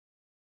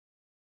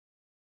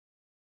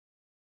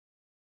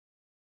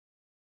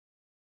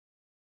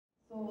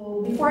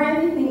So before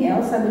anything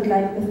else, I would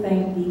like to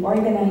thank the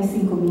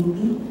organizing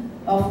committee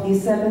of the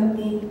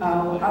 17th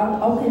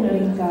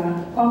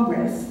Auchenorrhyncha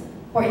Congress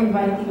for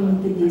inviting me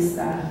to this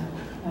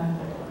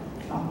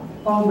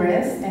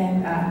Congress,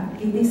 and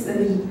it is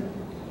a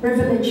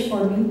privilege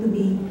for me to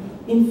be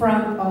in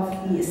front of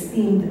the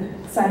esteemed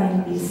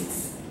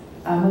scientists,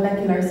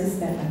 molecular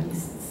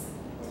systematists.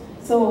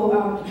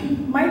 So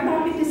my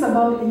topic is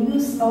about the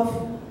use of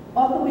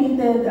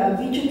automated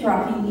video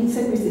tracking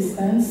insect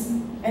resistance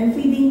and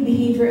feeding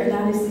behavior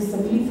analysis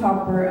of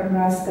leafhopper,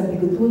 Amrasca,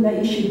 biguttula,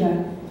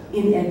 Ishida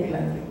in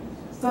eggplant.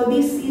 So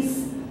this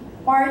is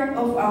part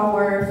of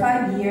our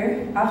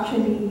 5-year,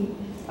 actually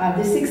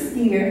the 6th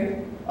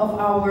year of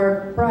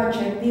our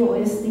project, the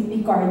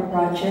OSTP card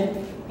project,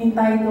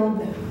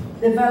 entitled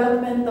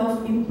Development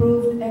of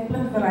Improved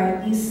Eggplant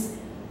Varieties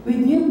with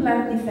New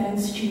Plant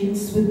Defense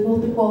Genes with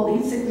Multiple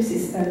Insect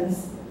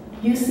Resistance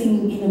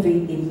using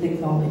Innovative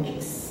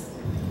Technologies.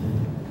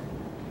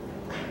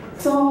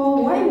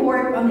 So why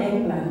work on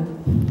eggplant?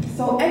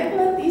 So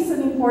eggplant is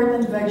an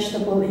important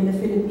vegetable in the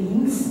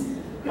Philippines.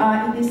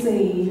 It is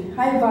a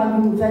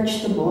high-value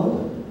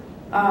vegetable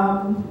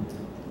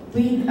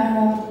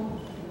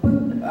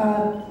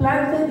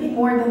planted in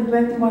more than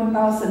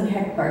 21,000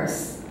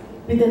 hectares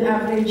with an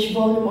average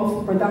volume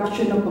of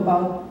production of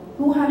about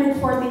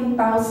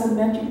 214,000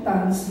 metric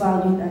tons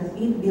valued at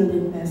 8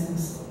 billion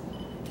pesos.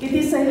 It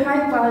is a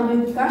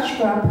high-valued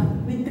cash crop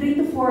with 3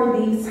 to 4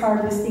 days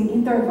harvesting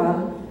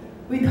interval,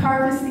 with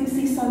harvesting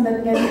season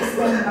that can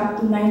extend up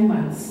to 9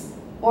 months,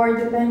 or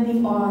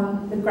depending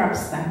on the crop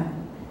stand.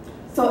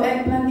 So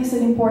eggplant is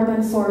an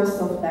important source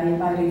of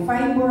dietary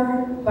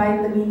fiber,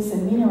 vitamins,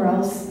 and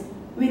minerals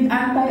with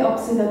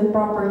antioxidant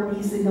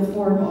properties in the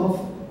form of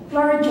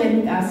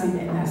chlorogenic acid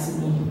and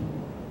adenine.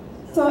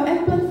 So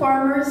eggplant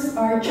farmers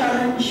are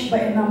challenged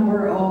by a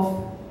number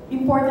of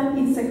important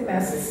insect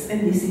pests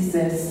and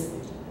diseases.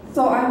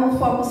 So I will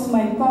focus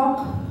my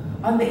talk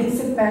on the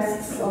insect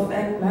pests of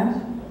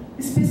eggplant,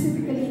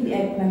 specifically the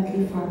eggplant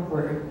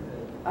leafhopper,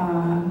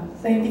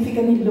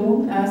 scientifically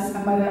known as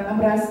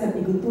Amrasca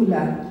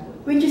biguttula,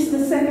 which is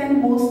the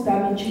second most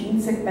damaging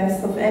insect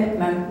pest of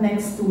eggplant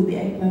next to the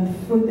eggplant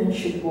fruit and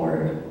shoot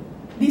borer.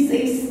 This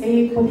is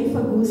a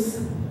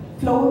polyphagous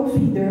flowing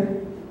feeder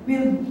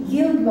with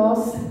yield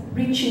loss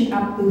reaching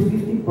up to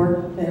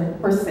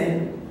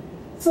 50%.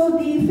 So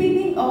the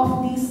feeding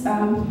of this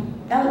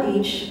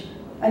LH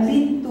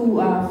lead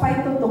to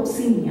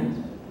phytotoxemia,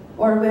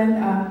 or when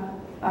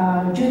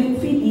during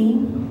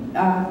feeding,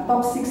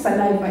 toxic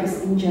saliva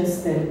is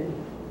ingested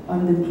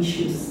on the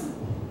tissues.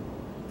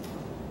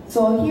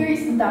 So here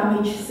is the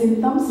damage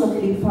symptoms of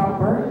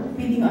leafhopper,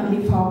 feeding on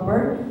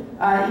leafhopper.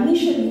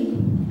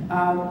 Initially,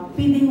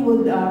 feeding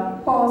would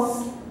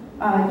cause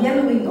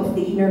yellowing of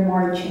the inner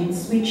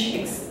margins, which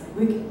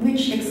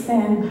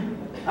extend,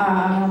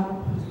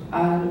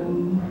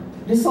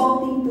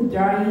 resulting to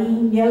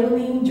drying,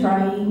 yellowing,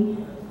 drying,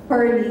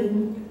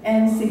 curling,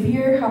 and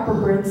severe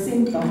hopper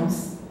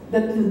symptoms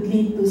that could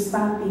lead to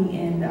stunting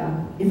and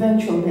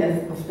eventual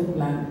death of the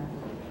plant.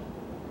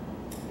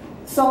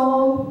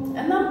 So,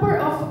 a number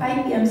of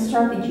IPM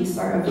strategies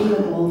are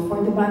available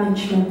for the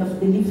management of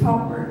the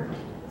leafhopper.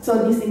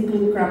 So these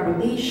include crop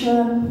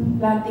rotation,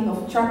 planting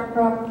of trap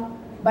crop,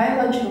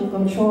 biological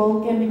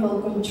control,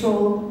 chemical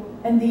control,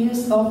 and the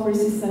use of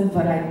resistant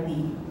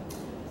variety.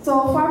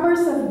 So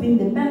farmers have been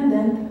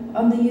dependent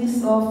on the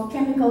use of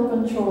chemical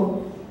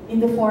control in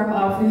the form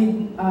of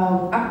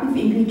active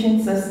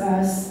ingredients such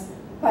as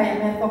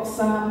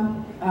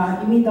thiamethoxam,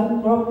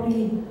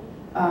 imidacloprid,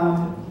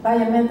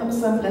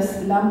 thiamethoxam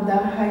plus lambda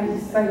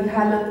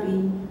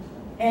hydroxyhalothrin,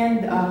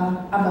 and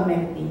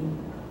abamectin.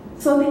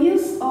 So the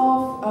use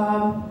of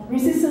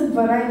resistant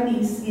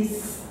varieties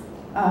is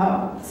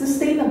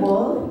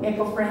sustainable,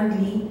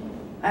 eco-friendly,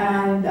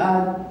 and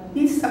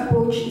this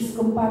approach is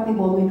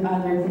compatible with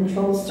other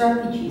control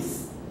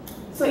strategies.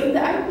 So in the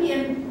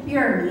IPM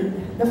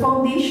pyramid, the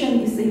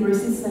foundation is a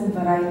resistant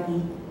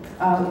variety,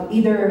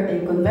 either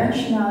a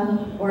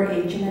conventional or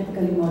a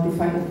genetically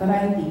modified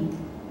variety.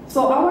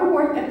 So our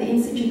work at the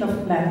Institute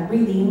of Plant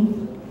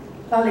Breeding,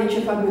 College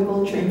of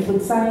Agriculture and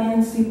Food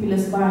Science,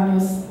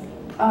 Banos,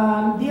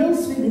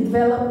 deals with the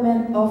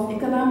development of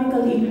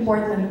economically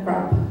important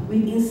crop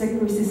with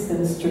insect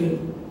resistance trait.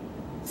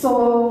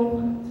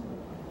 So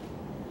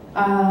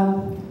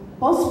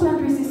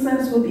post-plant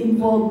resistance would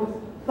involve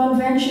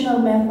conventional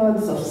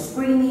methods of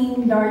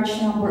screening large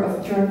number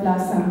of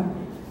germplasm.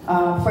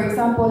 For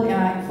example,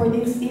 for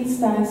this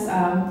instance,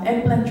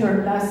 eggplant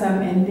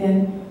germplasm, and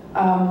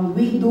then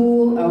we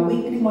do a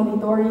weekly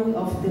monitoring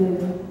of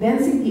the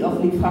density of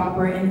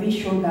leafhopper and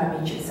visual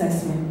damage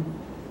assessment.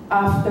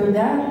 After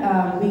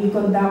that, we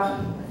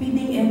conduct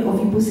feeding and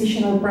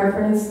ovipositional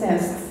preference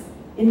tests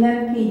in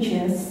net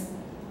cages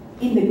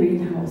in the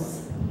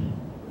greenhouse.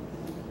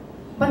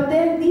 But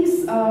then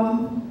these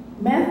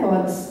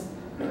methods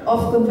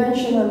of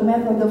conventional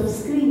method of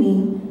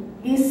screening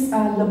is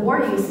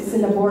laborious. It's a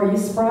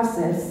laborious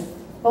process,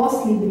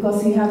 costly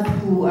because you have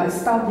to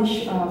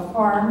establish a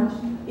farm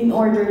in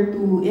order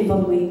to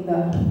evaluate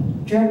the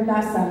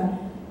germplasm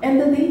And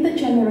the data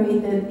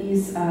generated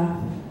is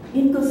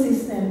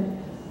inconsistent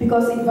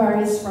because it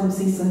varies from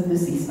season to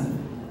season.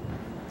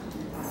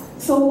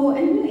 So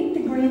a new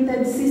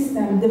integrated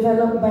system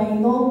developed by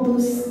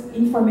Lourdes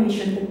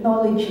Information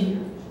Technology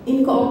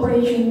in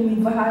cooperation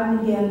with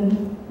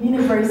Wageningen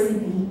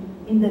University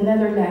in the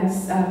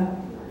Netherlands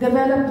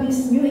developed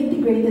this new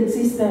integrated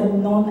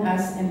system known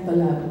as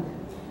EntLab.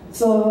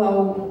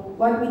 So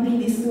what we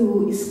did is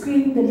to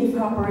screen the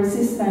leafhopper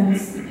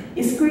resistance,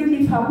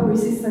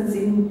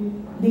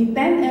 in the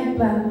 10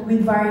 eggplant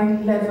with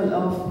varying level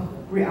of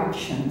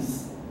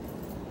reactions.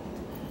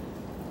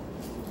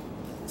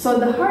 So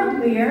the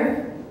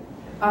hardware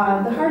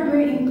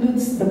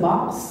includes the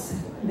box,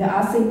 the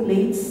assay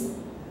plates,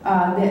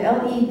 the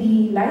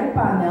LED light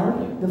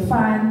panel, the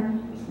fan,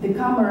 the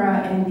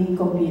camera, and the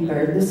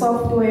computer. The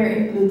software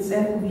includes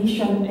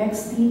Vision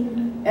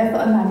XT,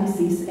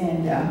 Analysis,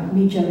 and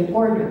Media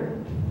Recorder.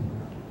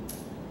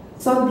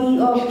 So the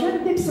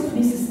objectives of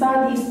this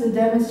study is to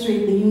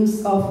demonstrate the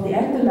use of the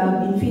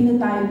EntLab in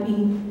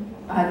phenotyping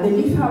the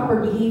leafhopper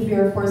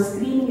behavior for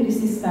screening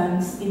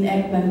resistance in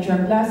eggplant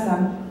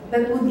germplasm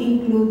that would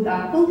include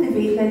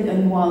cultivated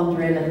and wild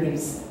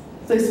relatives.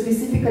 So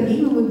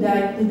specifically, we would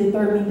like to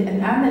determine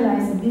and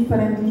analyze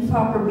different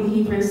leafhopper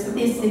behavior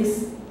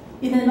statistics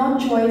in a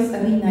no-choice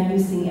arena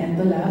using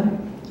EntLab.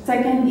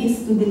 Second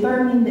is to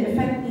determine the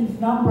effective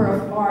number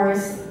of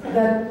Rs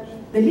that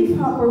the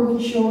leafhopper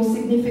would show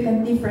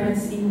significant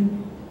difference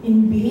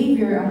in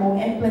behavior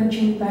among eggplant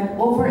genotype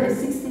over a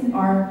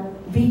 16-hour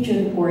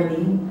video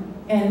recording.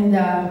 And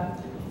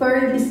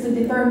third is to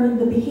determine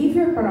the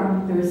behavior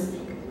parameters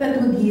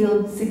that would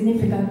yield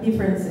significant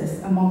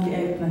differences among the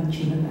eggplant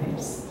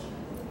genotypes.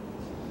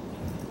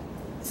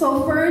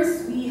 So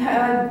first, we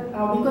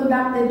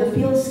conducted the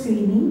field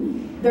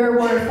screening. There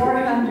were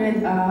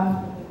 400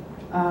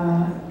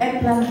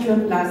 eggplant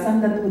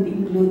germplasm that would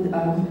include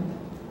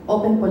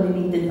open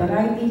pollinated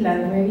variety,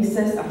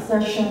 landraces,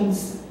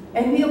 accessions,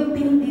 and we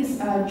obtained this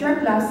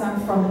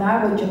germplasm from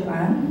Naro,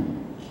 Japan,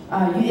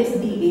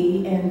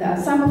 USDA,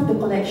 and some of the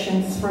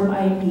collections from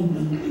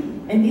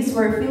IPB. And these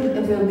were field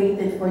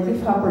evaluated for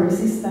leafhopper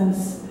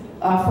resistance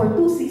for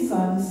 2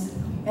 seasons,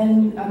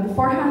 and the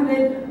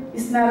 400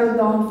 is narrowed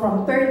down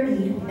from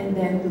 30 and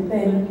then to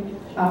 10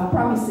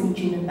 promising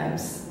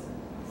genotypes.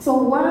 So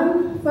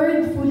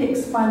 1/3 fully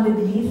expanded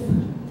leaf,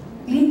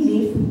 clean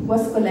leaf,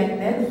 was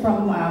collected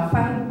from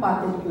 5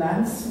 potted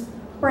plants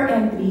per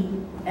entry,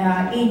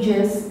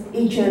 aged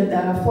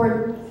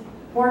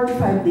 4 to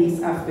 5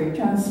 days after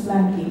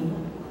transplanting.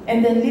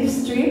 And then leaf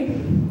strip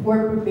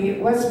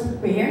was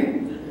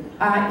prepared.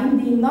 In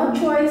the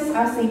no-choice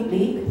assay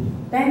plate,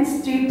 10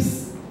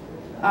 strips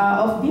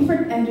of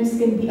different entries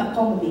can be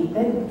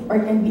accommodated or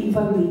can be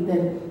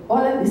evaluated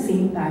all at the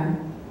same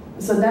time.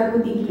 So that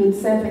would include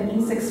 7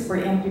 insects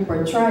per entry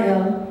per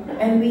trial,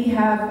 and we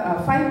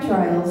have 5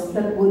 trials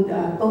that would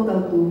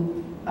total to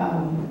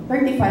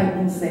 35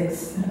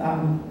 insects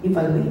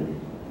evaluated.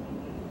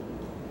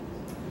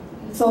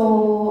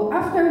 So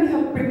after we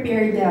have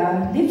prepared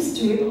the leaf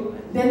strip,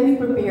 then we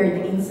prepare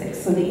the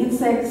insects. So the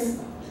insects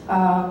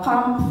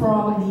come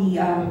from the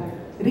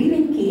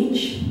rearing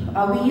cage.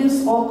 We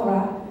use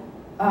okra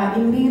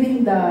in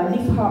rearing the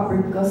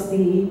leafhopper because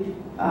they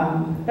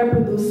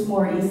reproduce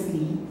more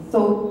easily.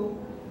 So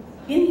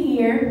in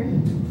here,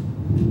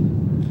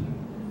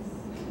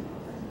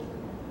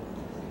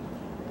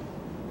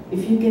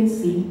 if you can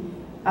see,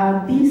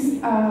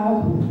 these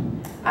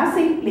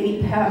assay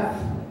plate have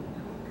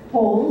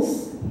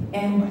holes,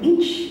 and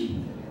each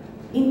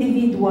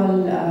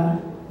individual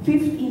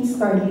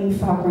 15-star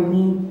leafhopper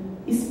name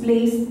is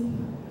placed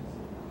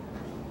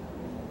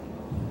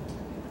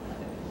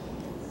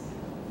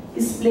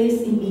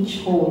in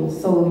each hole.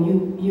 So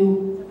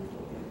you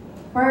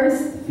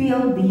first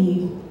fill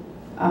the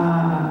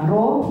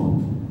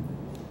row,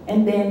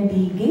 and then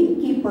the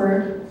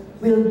gatekeeper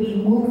will be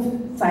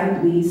moved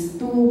sideways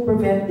to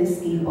prevent the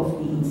escape of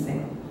the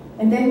insect.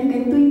 And then you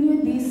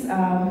continue this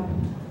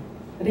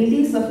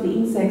release of the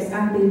insects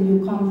until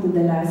you come to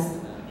the last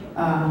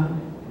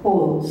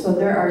hole. So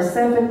there are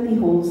 70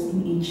 holes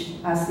in each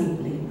assay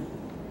plate.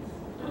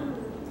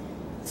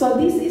 So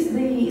this is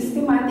the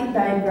schematic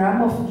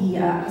diagram of the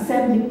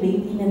assembly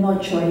plate in a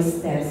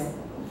no-choice test.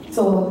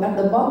 So at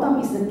the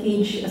bottom is the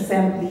cage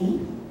assembly,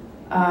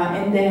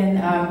 and then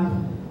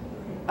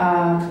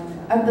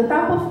at the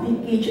top of the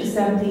cage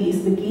assembly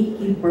is the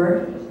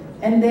gatekeeper,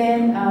 and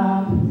then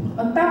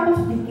on top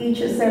of the cage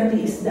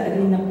assembly is the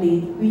arena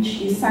plate,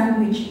 which is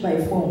sandwiched by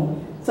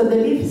foam. So the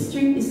leaf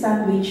strip is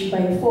sandwiched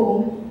by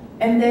foam,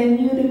 and then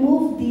you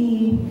remove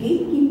the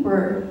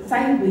gatekeeper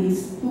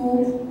sideways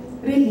to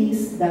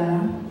release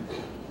the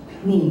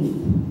nymph.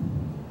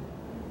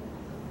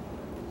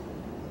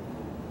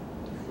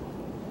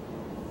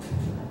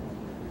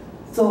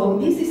 So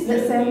this is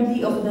the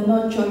assembly of the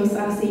no-choice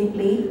assay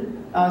plate.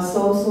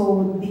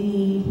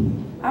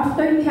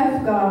 After you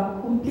have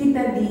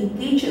completed the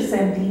cage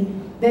assembly,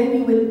 then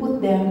you will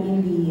put them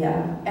in the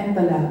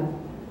EntLab.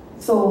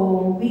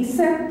 So we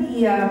set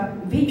the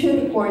video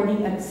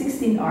recording at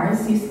 16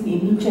 hours using a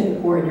media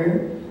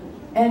recorder.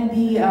 And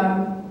the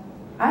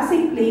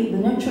assay plate, the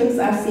no-choice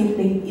assay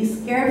plate,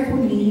 is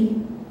carefully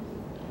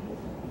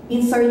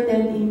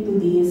inserted into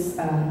this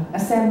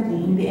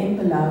assembly in the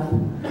entolab.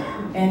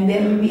 And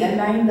then we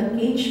align the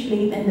cage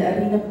plate and the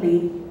arena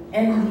plate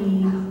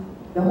and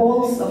the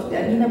holes of the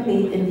arena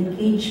plate and the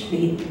cage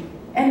plate,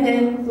 and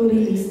then to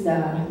release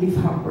the leaf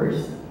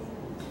hoppers.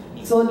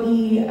 So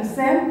the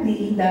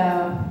assembly,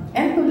 the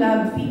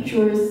entolab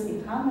features a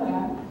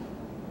camera.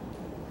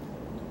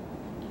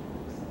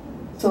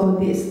 So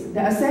the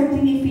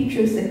assembly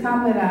features a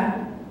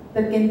camera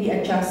that can be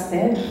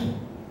adjusted.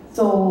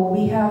 So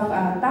we have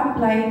a top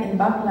light and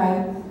back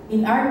light.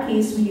 In our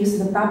case, we use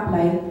the top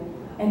light,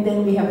 and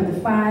then we have the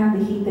fan,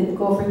 the heated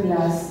cover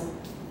glass,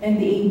 and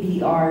the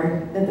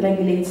ABR that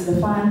regulates the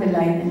fan, the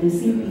light, and the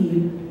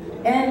CPU.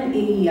 And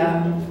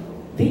a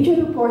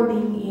video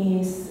recording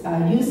is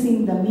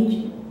using the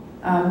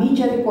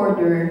media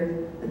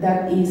recorder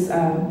that is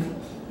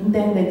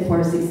intended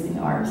for 16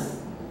 hours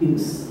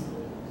use.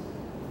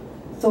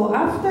 So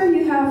after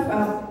you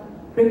have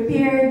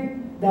prepared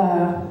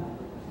the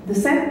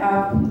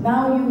setup,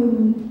 now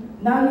you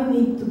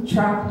need to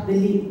track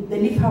the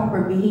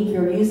leafhopper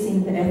behavior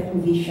using the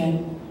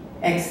EGGPLANT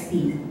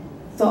XT.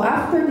 So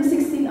after the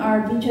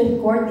 16-hour video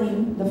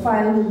recording, the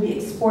file will be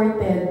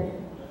exported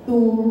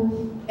to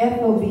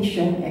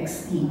EGGPLANT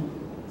XT.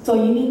 So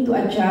you need to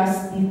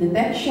adjust the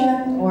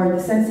detection or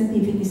the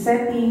sensitivity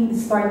setting,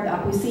 start the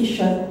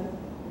acquisition,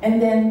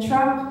 and then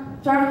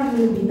tracking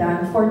will be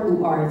done for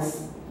 2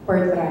 hours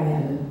per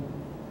trial.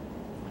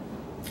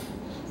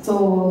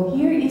 So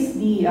here is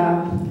the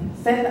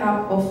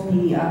setup of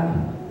the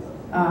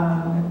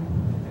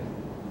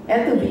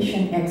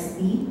EGGPLANT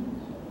XT.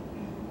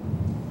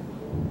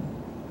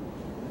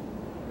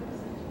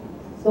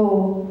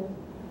 So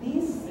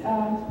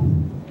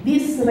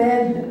these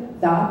red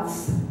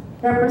dots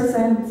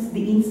represents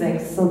the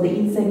insects. So the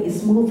insect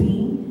is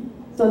moving.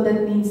 So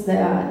that means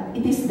that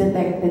it is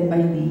detected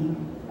by the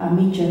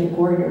media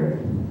recorder.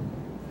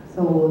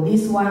 So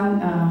this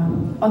one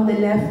on the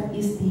left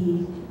is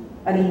the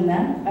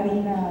arena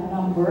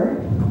number.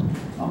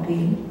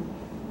 Okay.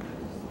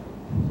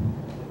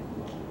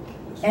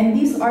 And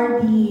these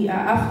are the,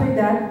 after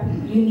that,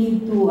 you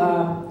need to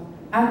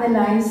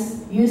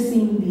analyze the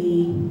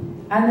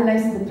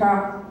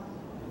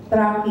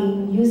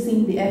tracking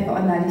using the echo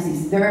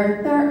analysis. There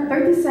are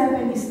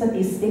 37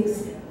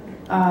 statistics,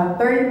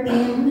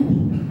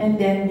 13, and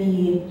then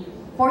the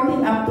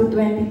 14 up to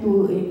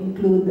 22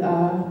 include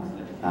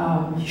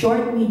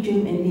short,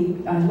 medium,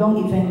 and the long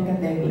event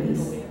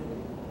categories.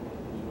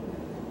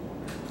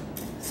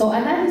 So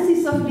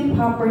analysis of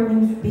leafhopper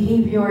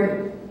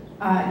behavior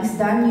is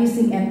done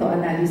using echo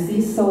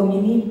analysis. So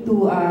you need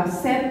to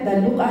set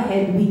the look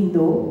ahead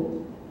window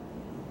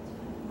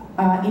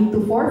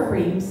into 4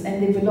 frames,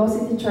 and the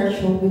velocity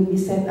threshold will be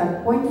set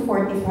at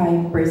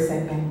 0.45 per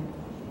second.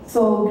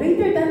 So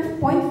greater than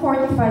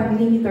 0.45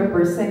 millimeter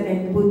per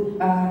second would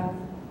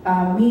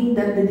mean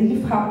that the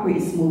leafhopper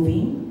is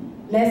moving.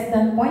 Less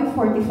than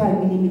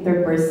 0.45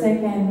 millimeter per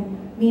second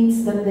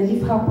means that the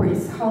leafhopper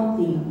is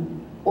halting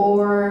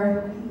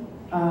or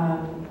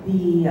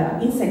the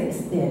insect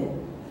is dead.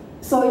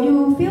 So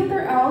you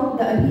filter out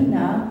the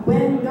arena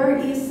when there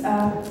is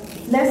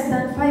less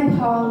than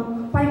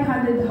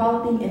 500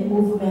 halting and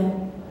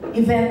movement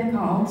event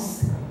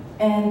counts,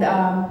 and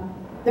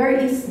there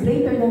is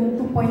greater than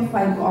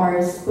 2.5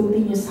 hours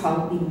continuous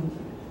halting.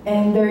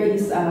 And there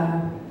is,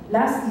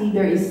 lastly,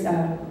 there is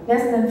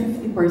less than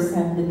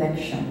 50%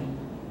 detection.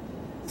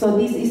 So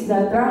this is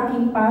the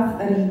tracking path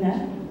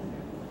arena.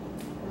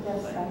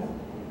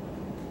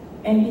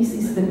 And this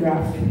is the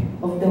graph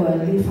of the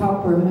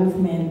leafhopper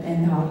movement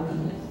and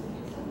halting.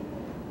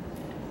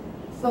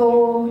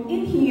 So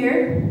in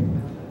here,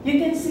 you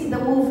can see the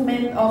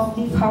movement of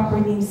leafhopper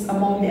nymphs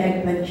among the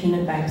eggplant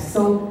genotypes.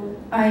 So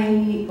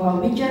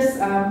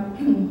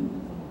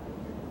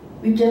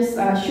we just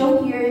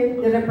show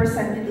here the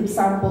representative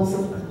samples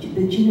of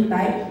the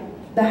genotype: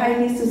 the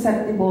highly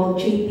susceptible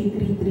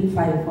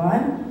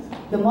JP3351,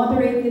 the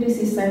moderately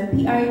resistant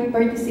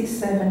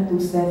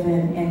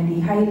PI36727, and the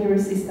highly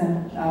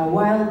resistant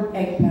wild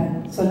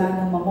eggplant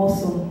Solanum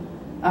mammosum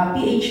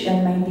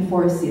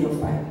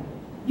PHN9405.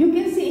 You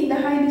can see in the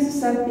highly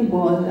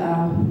susceptible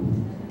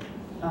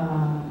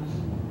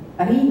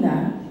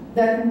arena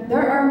that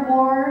there are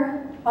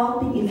more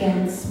halting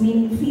events,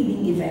 meaning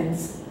feeding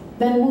events,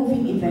 than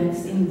moving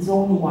events in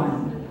zone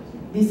 1.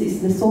 This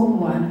is the zone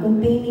 1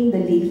 containing the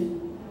leaf,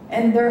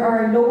 and there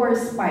are lower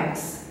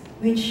spikes,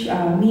 which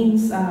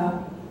means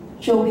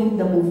showing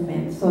the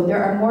movement. So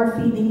there are more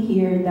feeding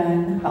here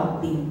than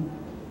halting.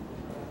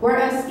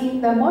 Whereas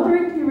in the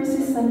moderately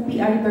resistant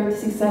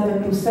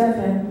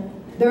PI36727,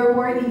 there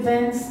were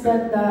events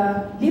that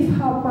the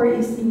leafhopper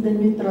is in the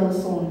neutral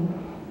zone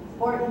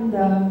or in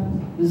the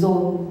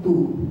zone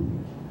 2.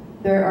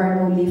 There are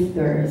no leaf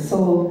there.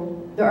 So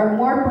there are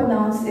more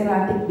pronounced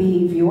erratic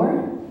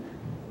behavior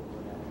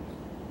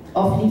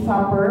of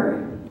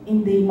leafhopper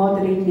in the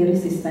moderately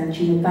resistant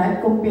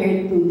genotype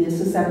compared to the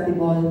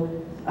susceptible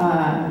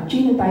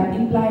genotype,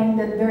 implying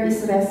that there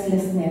is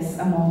restlessness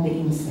among the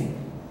insect.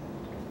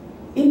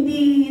 In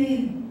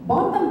the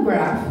bottom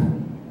graph,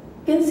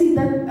 you can see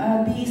that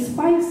the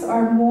spikes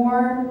are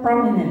more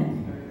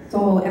prominent.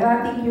 So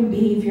erratic yung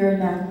behavior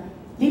ng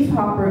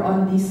leafhopper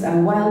on this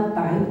wild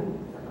type,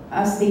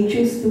 as they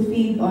choose to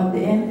feed on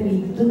the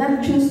entry, do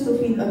not choose to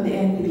feed on the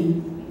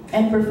entry,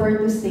 and prefer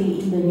to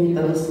stay in the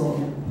neutral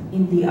zone,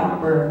 in the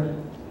upper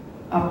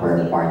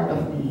part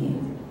of the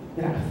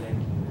graph.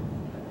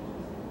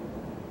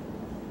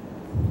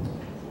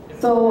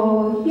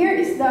 So here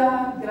is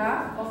the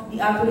graph of the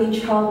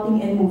average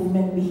halting and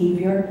movement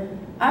behavior.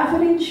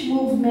 Average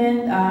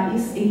movement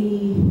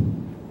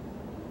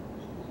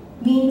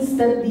means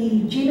that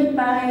the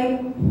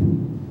genotype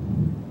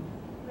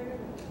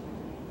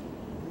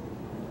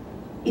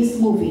is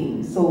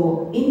moving.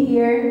 So in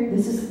here,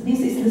 this is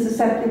the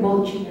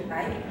susceptible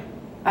genotype.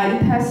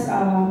 It has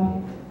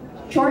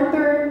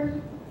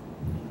shorter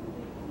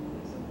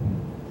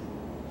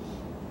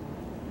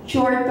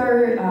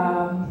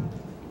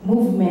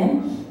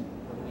movement.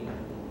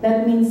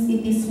 That means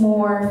it is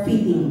more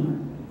feeding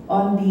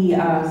on the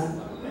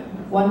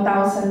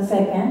 1,000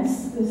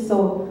 seconds.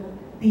 So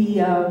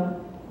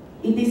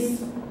it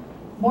is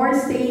more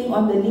staying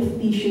on the leaf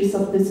tissues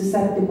of the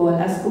susceptible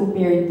as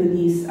compared to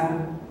these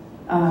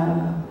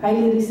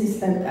highly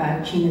resistant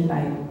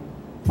genotype.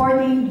 For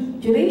the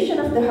duration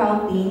of the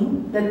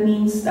halting, that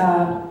means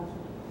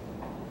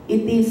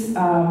it is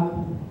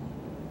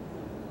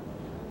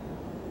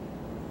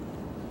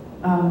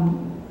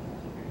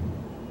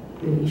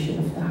duration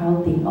of the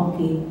halting.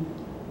 Okay.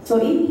 So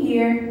in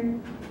here,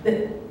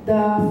 the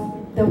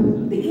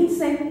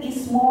insect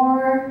is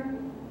more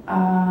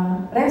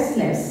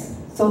restless.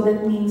 So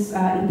that means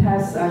it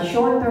has a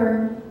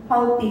shorter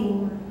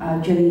halting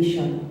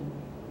duration.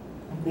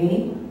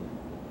 Okay,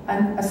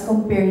 and as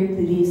compared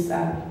to this,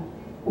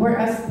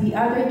 whereas the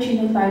other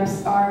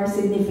genotypes are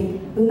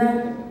do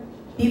not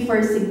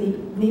differ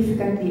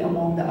significantly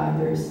among the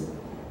others.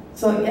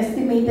 So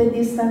estimated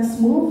distance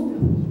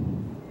moved,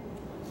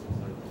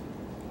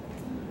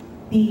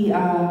 the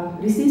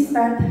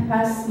resistant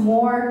has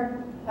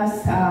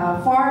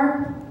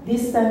far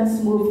distance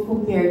moved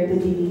compared to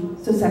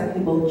the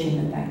susceptible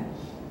genotype.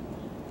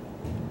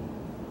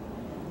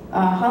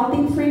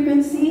 Halting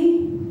frequency.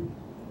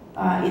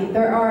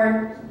 There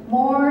are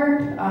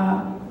more,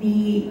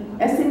 the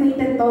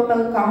estimated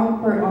total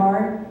count per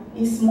hour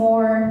is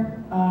more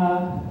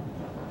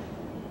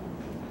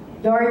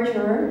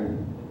larger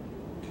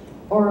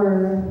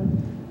or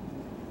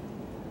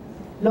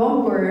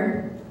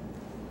longer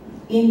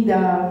in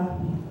the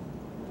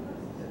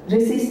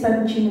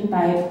resistant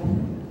genotype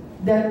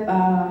that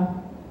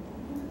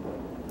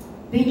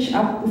reach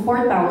up to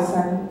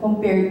 4,000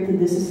 compared to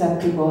the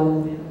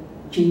susceptible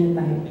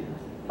genotype.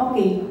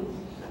 Okay.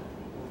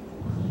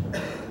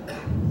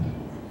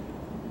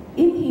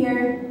 In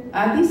here,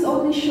 this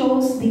only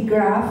shows the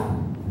graph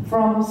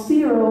from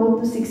 0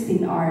 to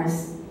 16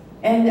 hours.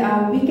 And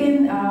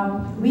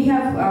we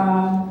have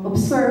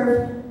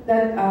observed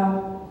that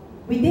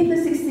within the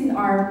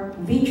 16-hour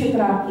video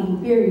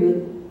tracking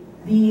period,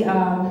 the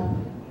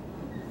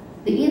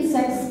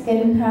insects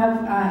can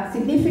have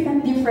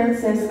significant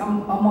differences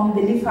among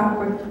the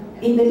leafhopper.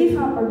 In the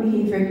leafhopper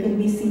behavior can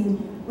be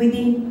seen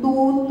within 2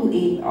 to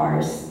 8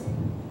 hours.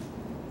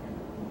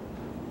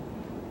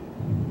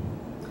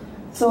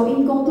 So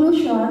in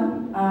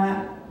conclusion,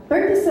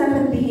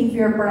 37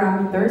 behavior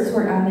parameters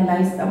were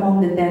analyzed among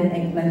the 10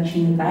 eggplant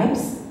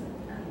genotypes.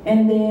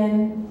 And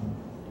then,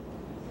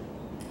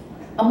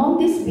 among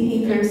these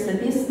behavior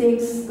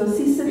statistics,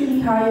 consistently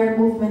higher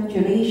movement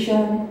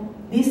duration,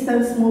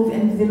 distance moved,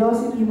 and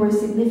velocity were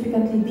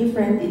significantly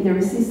different in the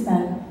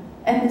resistant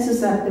and the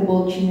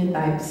susceptible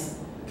genotypes.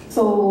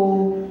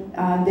 So,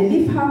 the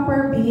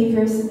leafhopper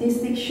behavior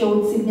statistics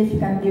showed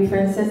significant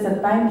differences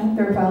at time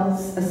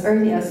intervals as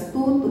early as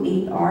 2 to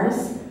 8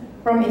 hours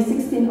from a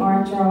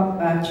 16-hour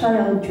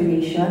trial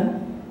duration.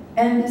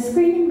 And the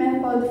screening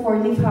method for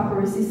leafhopper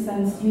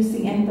resistance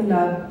using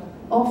Entolab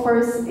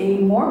offers a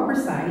more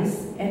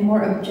precise and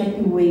more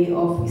objective way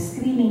of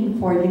screening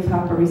for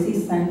leafhopper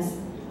resistance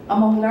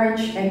among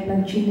large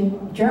eggplant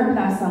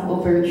germplasm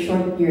over a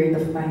short period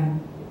of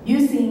time,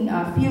 using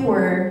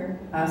fewer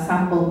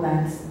sample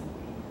plants.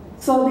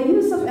 So the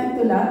use of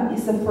Entolab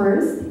is the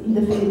first in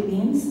the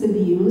Philippines to be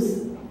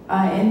used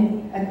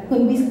and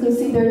could be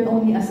considered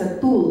only as a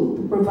tool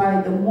to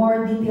provide a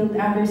more detailed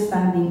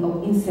understanding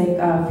of insect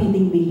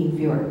feeding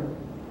behavior.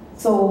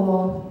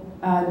 So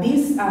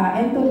this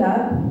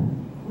Entolab,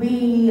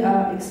 we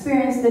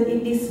experienced that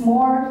it is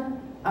more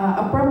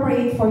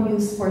appropriate for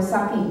use for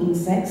sucking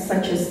insects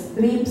such as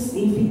thrips,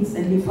 aphids,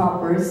 and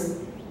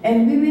leafhoppers.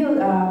 And we will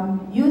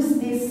use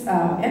this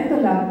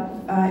Entolab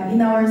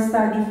in our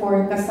study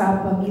for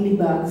cassava,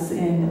 mealybugs,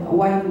 and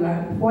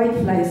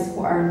whiteflies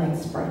for our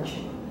next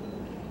project.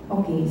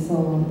 Okay,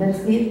 so that's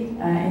it.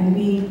 And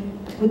we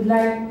would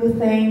like to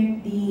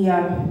thank the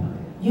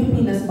UP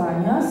Los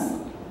Baños,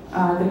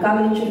 the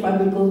College of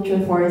Agriculture,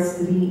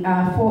 Forestry,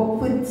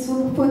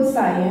 Food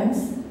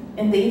Science,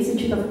 and the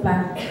Institute of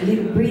Plant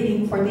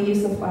Breeding for the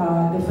use of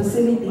the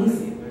facilities,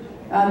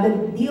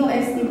 the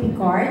DOSTP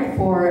card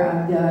for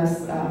the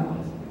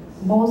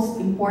most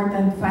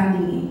important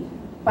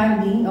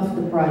funding of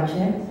the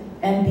project,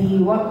 and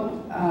the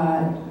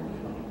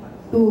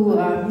to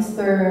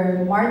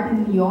Mr.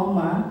 Martin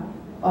Lioma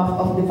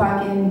of the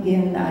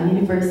Wageningen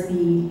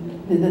University,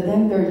 the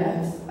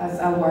Netherlands, as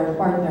our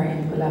partner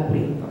and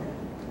collaborator.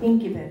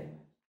 Thank you very much.